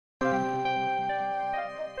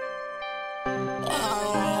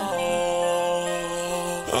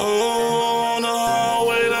On the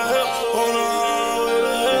highway to hell, on the highway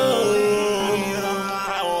to hell,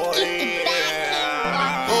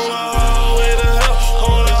 on the highway to hell,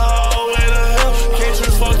 on the highway to hell. Can't you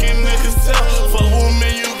fucking niggas tell? Fuck with me,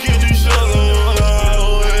 you get each other on the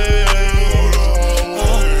highway,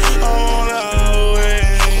 on the highway.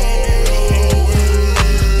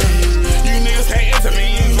 You niggas can't enter me.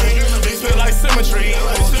 They spit like symmetry.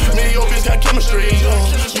 Me and your bitch got chemistry.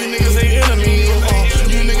 You niggas ain't enemy.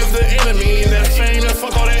 You niggas the enemy. That fame, that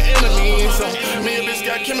fuck all that enemies. Me and bitch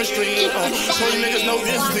got chemistry. So you niggas no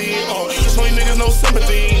entity. So you niggas no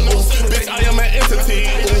sympathy. Bitch, I am an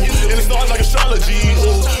entity. And it starts like astrology.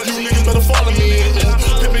 You niggas better follow me.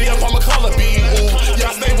 Pick me up, I'ma call a bee.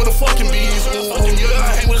 Yeah, I stay with the fucking bees. Yeah,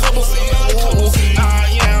 I hang with couple C's.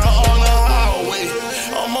 Yeah, I'm on the highway.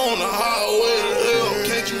 I'm on the highway.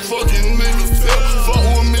 Can't you fucking niggas tell? Fuck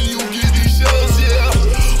with me, you get these shells, yeah.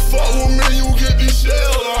 Fuck with me, you get these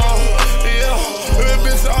shells, yeah.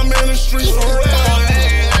 Bitch, I'm in the streets for real,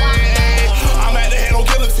 I'm at the head on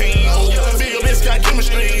guillotine. Big bitch got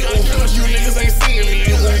chemistry. You niggas ain't seeing me.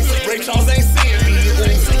 Ray Charles ain't seeing me.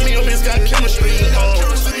 Me and bitch got chemistry.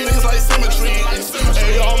 You niggas like symmetry.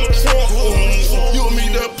 Hey, I'm a trunk. You and me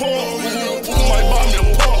that pump. Who might buy me a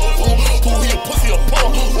pump? Who he a pussy a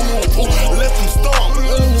pump? Let them stomp.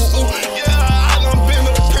 Yeah, I done been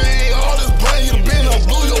to pain. All this brain you been on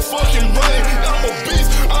blew your fucking brain. I'm a beast.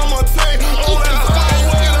 I'm a tank. On that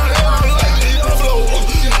highway to hell like the yellow.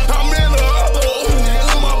 I'm in the other.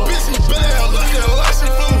 My bitch is bad. Looking like she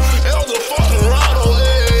from Elder fucking Rado.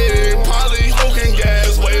 Hey, Polly smoking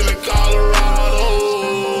gas waving Colorado.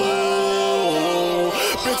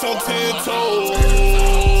 Bitch on 10 toes.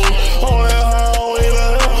 On that highway to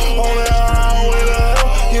hell. On that highway to hell.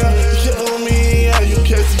 Yeah, kill me. Yeah, you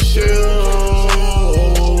catch these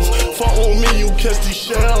shells. Fuck with me, you catch these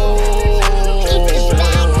shells.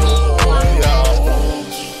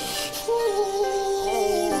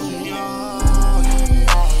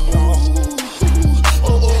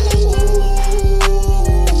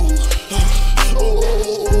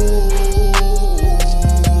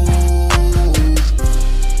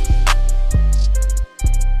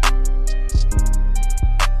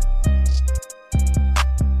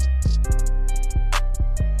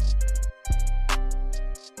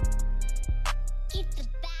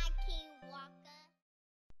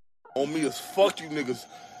 On me as fuck you niggas.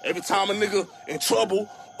 Every time a nigga in trouble,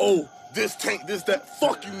 oh, this tank, this, that,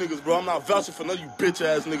 fuck you niggas, bro. I'm not vouching for none of you bitch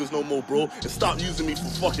ass niggas no more, bro. And stop using me for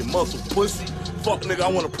fucking muscle pussy. Fuck nigga, I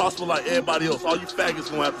wanna prosper like everybody else. All you faggots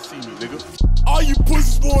gonna have to see me, nigga. All you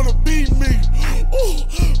pussies wanna be me. Ooh,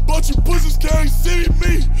 but you pussies can't see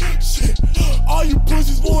me. Shit. All you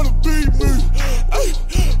pussies wanna be me. Ay,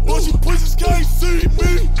 but you pussies can't see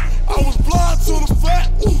me. I was blind to the fact.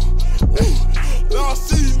 Ooh, ay. Now I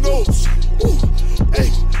see notes. Ooh,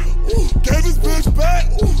 hey, ooh, gave his bitch back.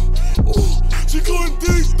 Ooh, ooh, she couldn't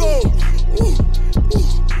dig though. Ooh,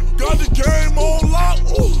 ooh, got the game on lock.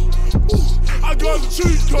 Ooh, ooh, I got the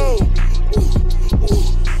cheat code. Ooh, ooh,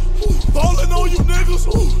 ooh, falling on you niggas.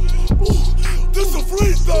 Ooh, ooh, this a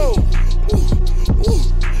free throw. Ooh, ooh,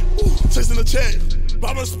 ooh, chasing the check.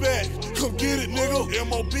 By respect, come get it, nigga.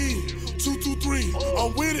 MOB 223,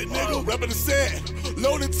 I'm with it, nigga. Rapping the set.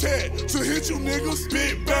 Loaded tag to hit you niggas.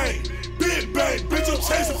 Big bang, bitch, I'm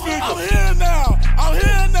chasing figures. I'm here now, I'm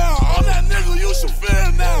that nigga you should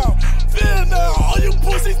fear now. Fear now, all you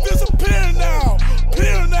pussies disappear now.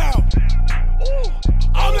 Peer now.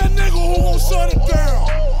 I'm that nigga who gon' shut it down.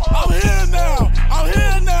 I'm here now,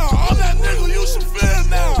 I'm that nigga you should fear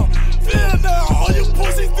now. Fear now, all you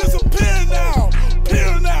pussies disappear now.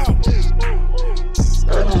 Peer now.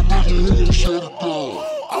 I'm that nigga who gon' shut it down.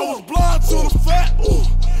 I was blind to the fact. Ooh,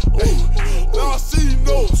 now I see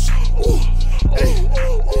notes. Ooh, hey,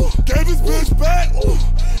 gave his bitch back. Ooh,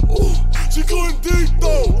 she couldn't dig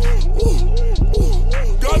though. Ooh,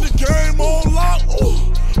 got the game on lock. Ooh,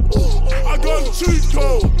 I got the cheat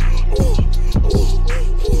code.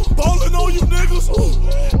 Ballin' on you niggas.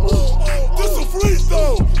 This a free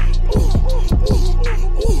throw.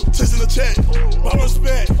 Chasing the check, by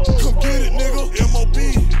respect. Come get it, nigga. MOB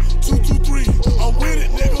 223, I'm with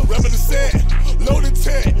it, nigga. Rapping the set, loaded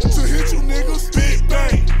tech to hit you niggas. Big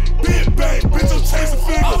bang, bitch, I'm chasing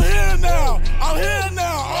figures. I'm here now, I'm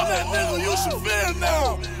that nigga you should fear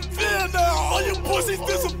now. Fear now, all you pussies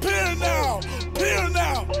disappear now. Peer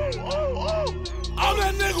now. I'm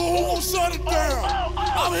that nigga who gon' shut it down.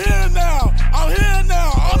 I'm here now, I'm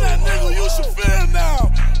that nigga you should fear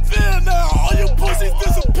now. Fear now, all you pussies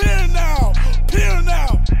disappear now. Peer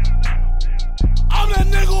now. I'm that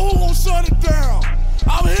nigga who gon' shut it down.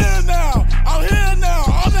 I'm here now,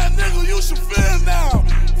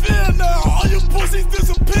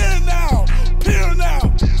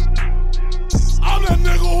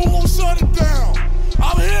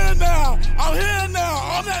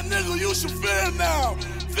 you should fear now.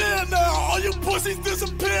 Fear now. All you pussies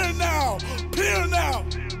disappear now. Peer now.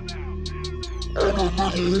 I'm a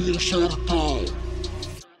nigga who gon' shut it down.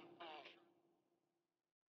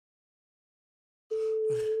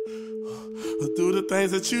 Do the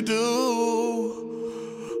things that you do.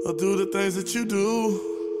 Do the things that you do.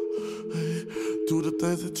 Do the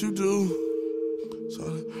things that you do.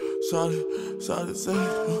 Sorry, say.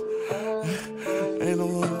 Ain't no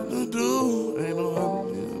one to do. Ain't no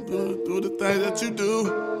one to do the things that you do.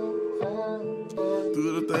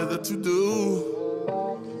 Do the things that you do.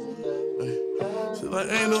 She like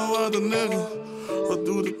ain't no other nigga. Or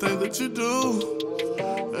do the things that you do.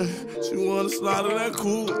 She wanna slide in that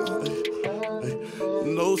cool.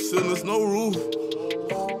 No ceilings, no roof.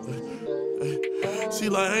 She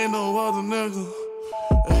like ain't no other nigga.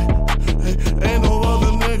 Ain't no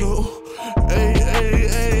other nigga.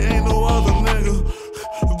 Ain't no other nigga.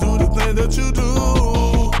 Do the thing that you do.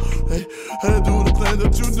 Do the thing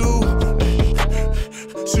that you do.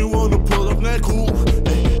 She wanna pull up that coupe.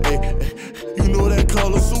 You know that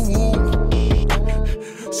color so woo.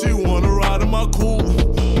 She wanna ride in my coupe.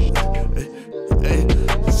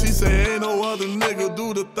 She say ain't no other nigga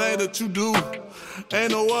do the thing that you do.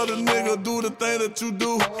 Ain't no other nigga do the thing that you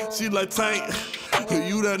do. She like Tank,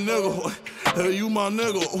 you that nigga, you my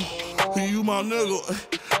nigga, you my nigga,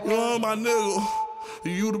 you my nigga,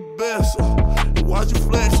 you the best. Watch you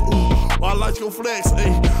flex, I like your flex.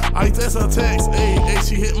 I text her text,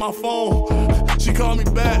 she hit my phone, she called me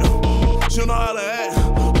back. She don't know how to act.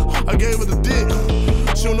 I gave her the dick,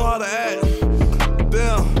 she don't know how to act.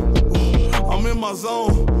 Damn, I'm in my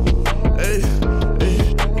zone.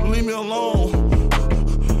 Leave me alone.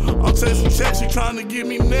 I'm chasing checks, she trying to give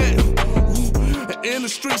me neck. In the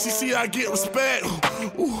street, she see I get respect.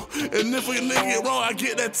 And if a nigga get wrong, I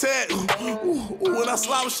get that tag. When I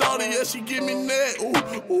slide with shawty, yeah, she give me neck.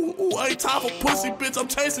 Ain't time for pussy, bitch, I'm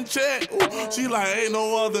chasing check. She like, ain't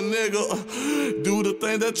no other nigga. Do the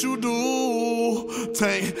thing that you do.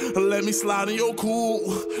 Tank, let me slide in your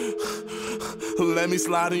cool. Let me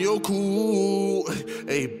slide in your cool.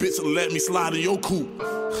 Hey, bitch, let me slide in your cool.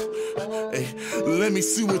 Hey, let me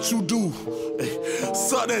see what you do. Hey,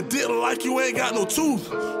 suck that dick like you ain't got no tooth.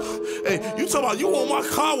 Hey, you talking about you want my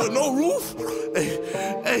car with no roof?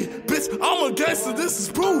 Hey, bitch, I'm a gangster, this is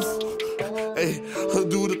proof. Hey,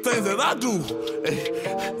 do the things that I do. Hey,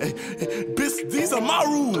 bitch, these are my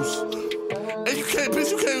rules. Hey, you can't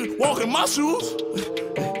walk in my shoes.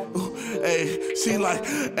 Hey, she like,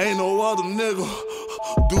 ain't no other nigga.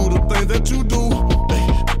 Do the things that you do.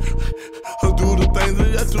 Do the things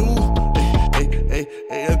that I do.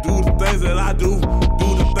 Do the things that I do.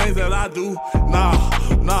 Do the things that I do. Nah,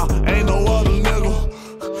 ain't no other nigga.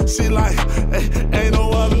 She like, ain't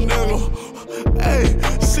no other nigga. Hey,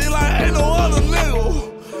 she like, ain't no other nigga.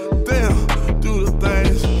 Damn, do the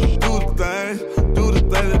things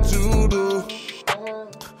that you do.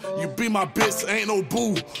 You be my bitch, ain't no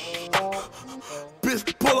boo.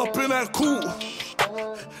 Bitch, pull up in that coupe.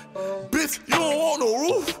 Bitch, you don't want no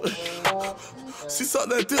roof. She suck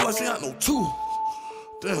that dick like she got no tooth.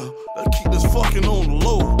 Damn, let's keep this fucking on the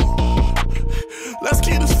low. Let's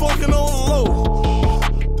keep this fucking on the low.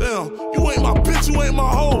 Damn, you ain't my bitch, you ain't my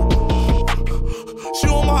hoe. She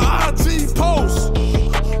on my IG post.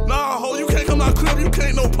 Nah, ho, you can't come to my crib, you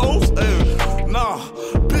can't no post. Ay, nah,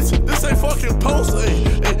 bitch, this ain't fucking post. Ay,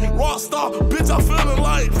 Rockstar, bitch, I'm feeling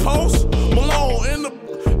like Post Malone in the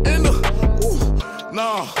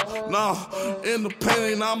Nah, in the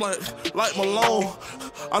painting, I'm like Malone.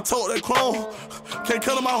 I told that clone, can't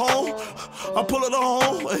come to my home. I pull it on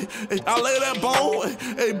home, I lay that bone.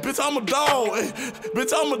 Hey, bitch, I'm a dog.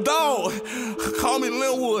 Bitch, I'm a dog. Call me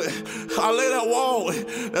Linwood. I lay that wall.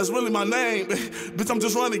 That's really my name. Bitch, I'm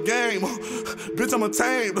just running game. Bitch, I'm a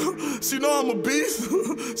tame. She know I'm a beast.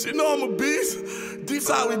 She know I'm a beast. Deep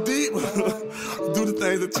side we deep. Do the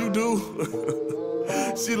things that you do.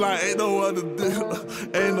 She like, ain't no other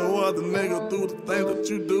nigga do the things that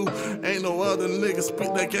you do. Ain't no other nigga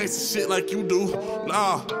speak that gangsta shit like you do.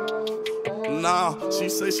 Nah, she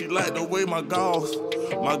say she like the way my goals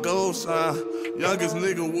shine. Youngest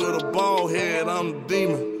nigga with a bald head, I'm the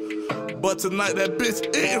demon. But tonight that bitch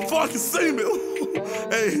eating fucking semen.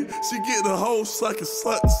 Hey, she get the whole sucking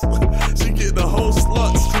sluts. She get the whole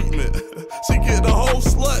sluts treatment. She get the whole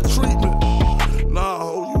slut treatment.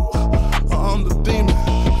 Nah, I'm the demon,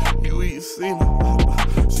 you eat semen.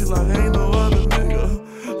 She like, ain't no other nigga.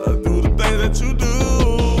 I do the thing that you do.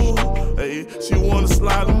 Hey, she wanna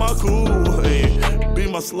slide in my cool. Hey, be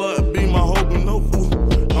my slut, be my hoe, but no boo. I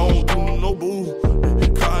don't do no boo. Hey,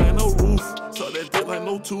 car ain't no roof, suck that dick like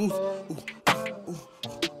no tooth.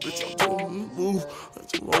 Bitch, I'm rolling the booth,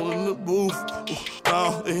 I'm rolling the booth.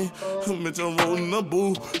 Nah, bitch, I'm rolling the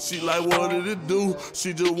booth. She like, what did it do?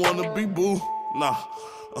 She just wanna be boo. Nah,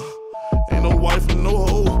 ain't no wife and no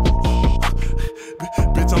hoe.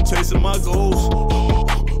 Bitch, I'm chasing my goals.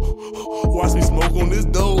 Watch me smoke on this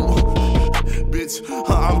dope. Bitch,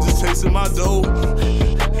 I'm just chasing my dough.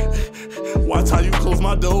 Watch how you close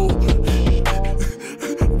my door.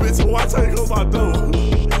 Bitch, watch how you close my door.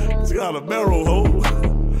 She got a barrel, hoe.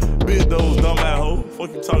 Big doors, dumb ass hoe.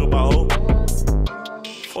 Fuck you talking about, hoe?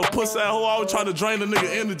 Fuck pussy ass hoe, I was trying to drain the nigga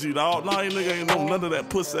energy, dog. Nah, nigga ain't know none of that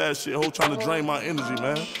pussy ass shit, hoe, trying to drain my energy,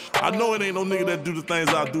 man. I know it ain't no nigga that do the things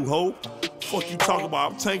I do, hoe. Fuck you talking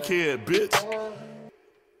about? I'm TANKHEAD, bitch.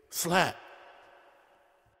 Slap.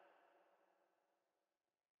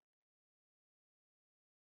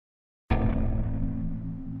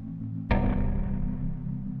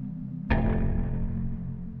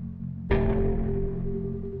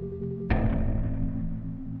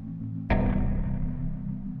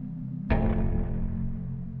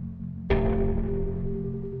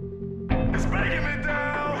 It's breaking me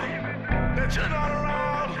down that you're not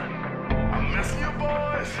around. I'm missing your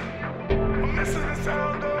voice. I'm missing the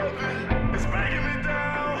sound of it. It's breaking me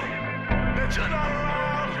down that you're not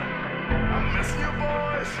around. I'm missing your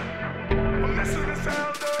voice. I'm missing the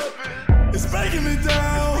sound of it. It's breaking me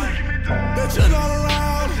down that you're not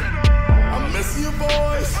around. I'm missing your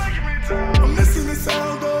voice. I'm missing the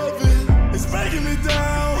sound of it. It's breaking me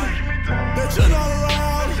down that you're not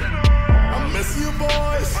around. I'm missing your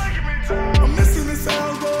voice. I'm missing the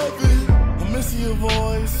sound of it. I'm missing your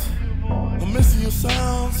voice. I'm missing your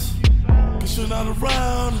sounds. Cause you're not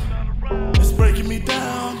around. It's breaking me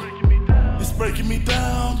down. It's breaking me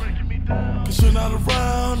down. Cause you're not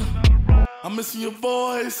around. I'm missing your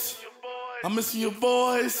voice. I'm missing your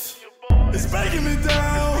voice. It's breaking me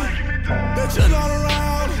down that you're not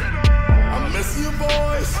around. I'm missing your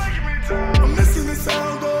voice. I'm missing the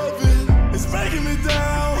sound of it. It's breaking me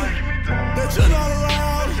down that you're not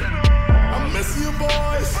around. I'm missing your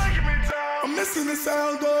voice. I'm missing the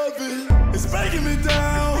sound of it. It's breaking me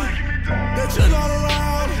down that you're not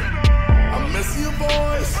around. I'm missing your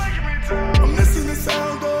voice. I'm missing the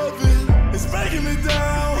sound of it. It's breaking me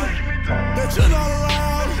down that you're not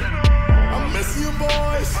around. I'm missing your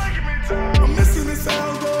voice. I'm missing the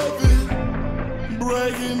sound of it.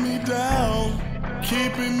 Breaking me down,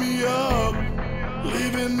 keeping me up,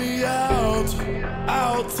 leaving me out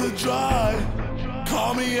to dry.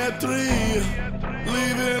 Call me at 3,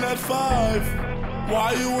 leaving at 5.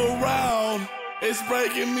 While you around, it's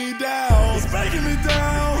breaking me down. It's breaking me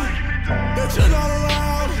down that you're not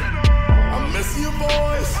around. I'm missing your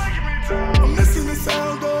voice. I'm missing the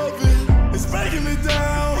sound of it. It's breaking me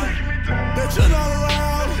down that you're not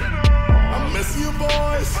around. I'm missing your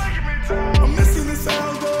voice. I'm missing the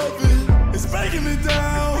sound of it. It's breaking me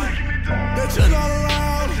down that you're not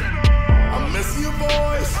around. I'm missing your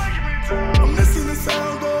voice. I'm missing the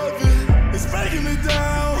sound of it. It's breaking me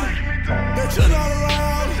down that you're not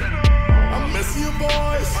around. I'm missing your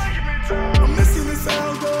voice. I'm missing the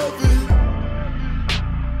sound of it.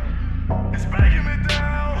 It's breaking me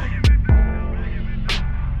down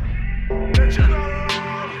that you're not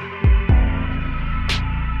around.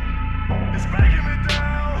 It's breaking me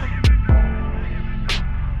down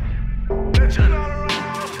that you're not around.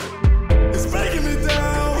 It's breaking me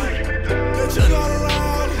down that you're not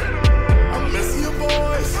around. I'm missing your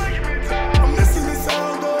voice. I'm missing the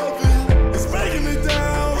sound of it. It's breaking me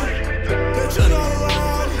down that you're not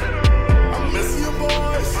around. I'm missing your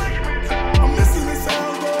voice. I'm missing the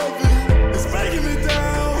sound of it. It's breaking me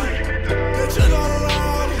down that you're not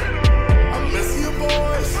around. I'm missing your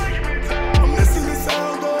voice. I'm missing the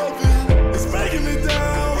sound of it. It's breaking me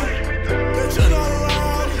down that you're not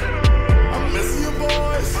around. I'm missing your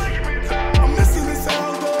voice. I'm missing the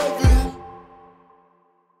sound of it.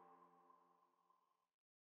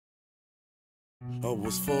 I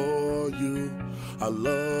was for you, I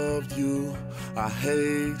loved you, I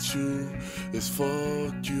hate you, it's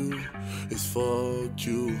fuck you, it's fuck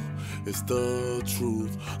you, it's the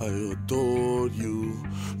truth, I adore you,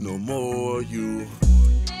 no more you.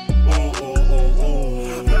 Oh, oh, oh,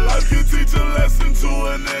 oh. Life can teach a lesson to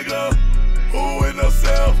a nigga who ain't no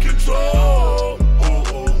self-control. Oh, oh,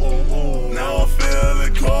 oh, oh. Now I'm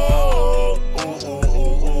feeling cold. Oh, oh,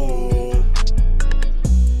 oh, oh.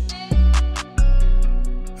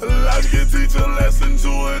 Life can teach a lesson to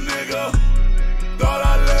a nigga. Thought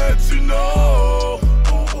I'd let you know. Oh,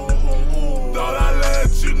 oh, oh, oh. Thought I'd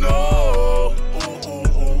let you know. Oh,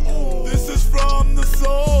 oh, oh, oh. This is from the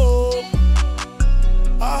soul.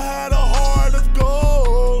 I had a heart of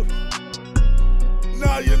gold.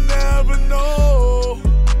 Now you never know.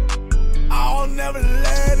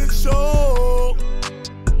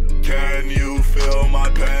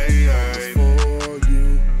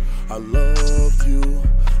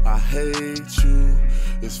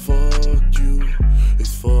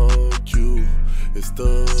 it's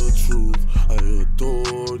the truth. I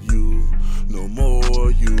adore you, no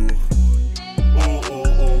more you.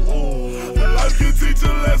 Life can teach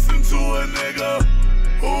a lesson to a nigga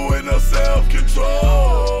who ain't no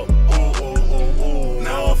self-control.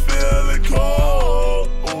 Now I'm feeling cold.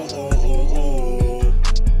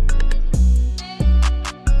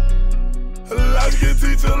 Life can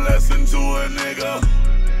teach a lesson to a nigga.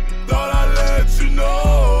 Thought I'd let you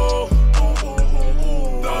know.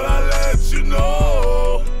 Thought I'd let you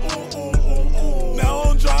know. Now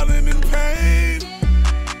I'm drowning in pain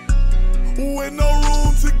with no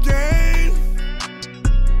room to gain.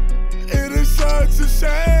 It is such a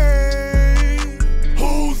shame.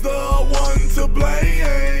 Who's the one to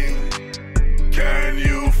blame? Can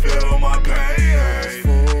you feel my pain? It's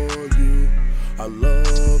for you, I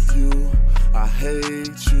love you, I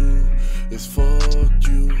hate you. It's fuck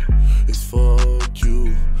you, it's fuck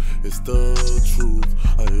you. It's the truth,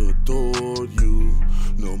 I adore you,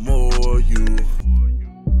 no more you.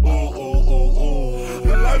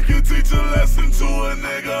 Life can teach a lesson to a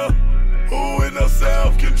nigga who ain't no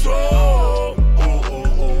self-control.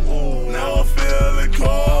 Now I'm feeling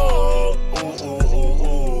cold.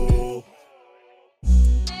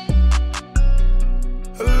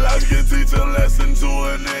 Life can teach a lesson to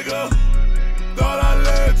a nigga. Thought I'd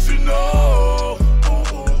let you know.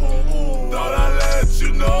 Thought I'd let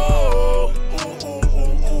you know.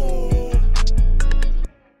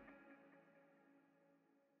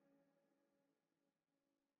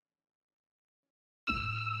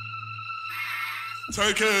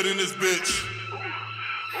 Tankhead in this bitch.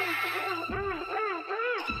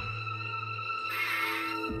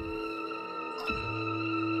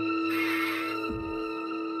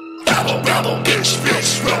 Rebel, bitch,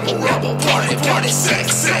 rebel, party,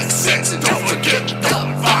 sex, and don't forget the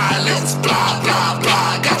violence, blah,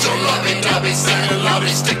 got your lovey-dovey singing lovey,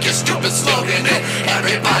 stick your stupid slogan in,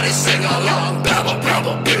 everybody sing along,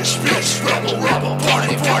 rebel, bitch, rebel,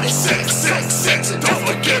 party, sex, and don't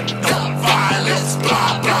forget the violence,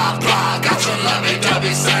 blah, got your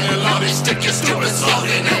lovey-dovey singing lovey, stick your stupid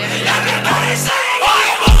slogan in, everybody sing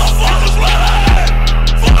along, motherfuckers ready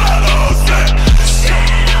for that old shit.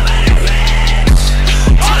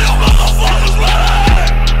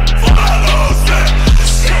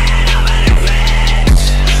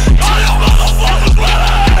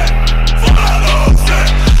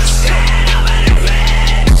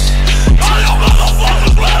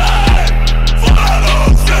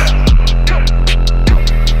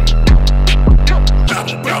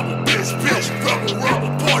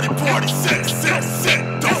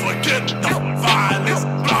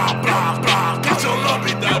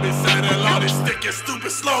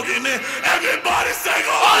 Stupid slogan in every